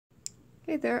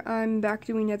Hey there, I'm back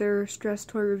doing another stress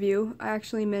toy review. I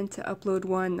actually meant to upload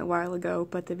one a while ago,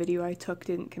 but the video I took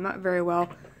didn't come out very well,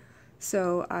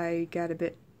 so I got a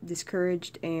bit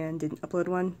discouraged and didn't upload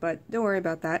one, but don't worry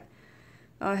about that.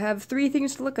 I have three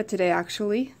things to look at today,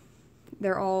 actually.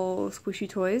 They're all squishy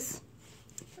toys.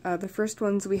 The first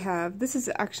ones we have, this is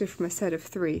actually from a set of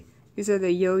three. These are the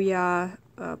YoYa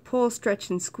pull, stretch,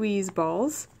 and squeeze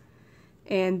balls,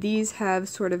 and these have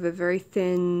sort of a very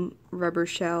thin rubber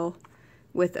shell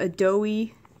with a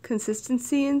doughy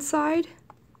consistency inside.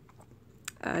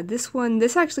 This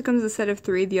actually comes as a set of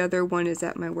three. The other one is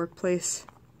at my workplace.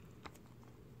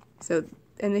 And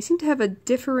they seem to have a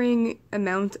differing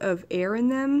amount of air in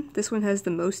them. This one has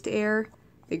the most air.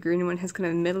 The green one has kind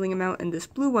of a middling amount, and this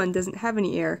blue one doesn't have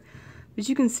any air. But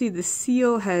you can see the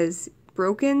seal has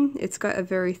broken. It's got a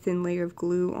very thin layer of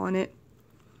glue on it.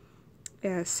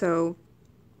 So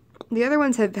the other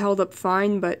ones have held up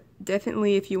fine, but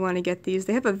definitely if you want to get these,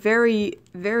 they have a very,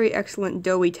 very excellent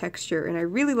doughy texture, and I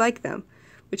really like them,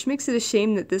 which makes it a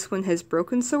shame that this one has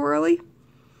broken so early.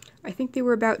 I think they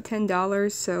were about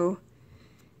 $10, so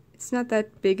it's not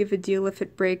that big of a deal if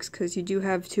it breaks, because you do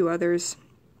have two others,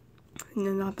 and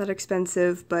they're not that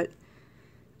expensive, but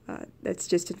that's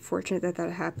just unfortunate that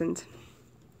that happened.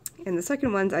 And the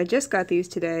second ones, I just got these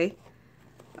today,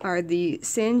 are the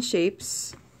sand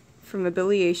shapes from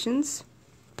Abiliations.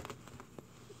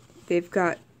 They've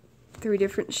got three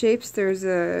different shapes. There's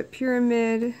a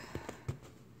pyramid.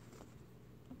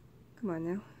 Come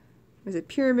on now. There's a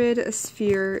pyramid, a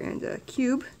sphere, and a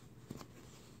cube.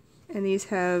 And these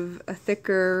have a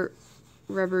thicker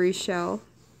rubbery shell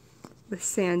with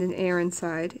sand and air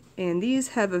inside. And these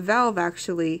have a valve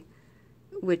actually,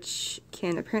 which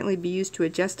can apparently be used to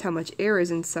adjust how much air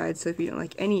is inside. So if you don't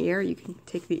like any air, you can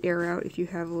take the air out if you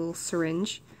have a little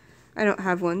syringe. I don't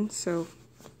have one, so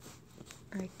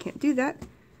I can't do that.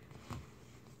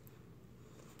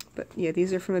 But yeah,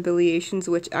 these are from Abiliations,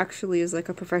 which actually is like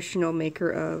a professional maker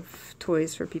of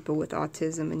toys for people with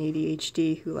autism and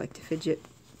ADHD who like to fidget.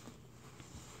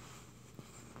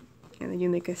 And they do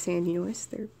make a sandy noise.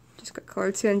 They're just got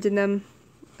colored sand in them.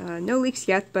 No leaks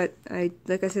yet, but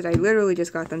like I said, I literally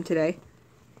just got them today.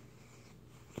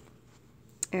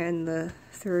 And the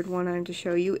third one I'm to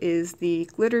show you is the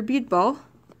glitter bead ball,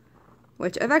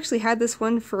 which I've actually had this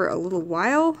one for a little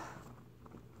while,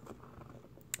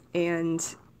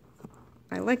 and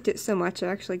I liked it so much I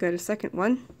actually got a second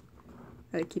one.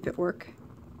 I had to keep it work.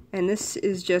 And this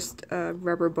is just a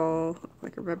rubber ball,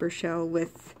 like a rubber shell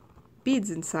with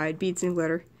beads inside, beads and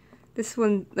glitter. This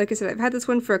one, like I said, I've had this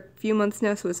one for a few months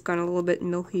now, so it's gone a little bit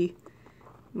milky,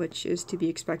 which is to be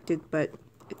expected, but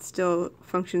it still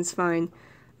functions fine.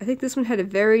 I think this one had a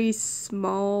very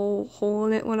small hole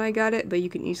in it when I got it, but you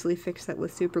can easily fix that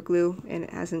with super glue, and it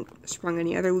hasn't sprung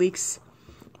any other leaks.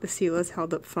 The seal has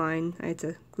held up fine. I had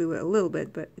to glue it a little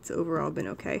bit, but it's overall been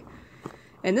okay.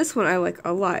 And this one I like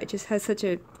a lot. It just has such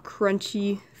a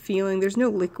crunchy feeling. There's no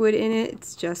liquid in it.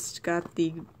 It's just got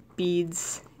the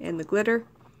beads and the glitter.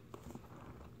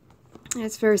 And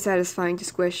it's very satisfying to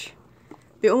squish.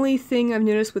 The only thing I've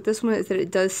noticed with this one is that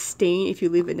it does stain if you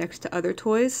leave it next to other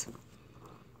toys.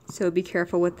 So be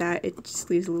careful with that. It just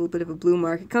leaves a little bit of a blue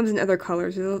mark. It comes in other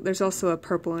colors. There's also a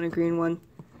purple and a green one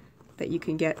that you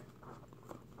can get.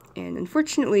 And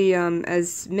unfortunately,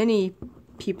 as many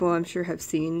people I'm sure have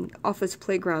seen, Office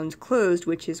Playground closed,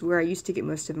 which is where I used to get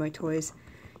most of my toys.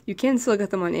 You can still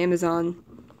get them on Amazon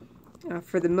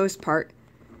for the most part,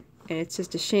 and it's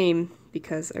just a shame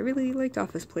because I really liked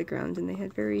Office Playground and they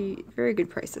had very, very good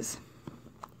prices.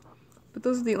 But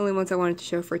those are the only ones I wanted to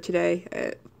show for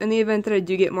today. In the event that I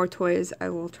do get more toys, I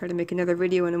will try to make another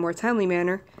video in a more timely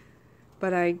manner,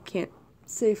 but I can't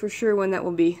say for sure when that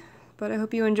will be. But I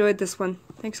hope you enjoyed this one.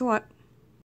 Thanks a lot.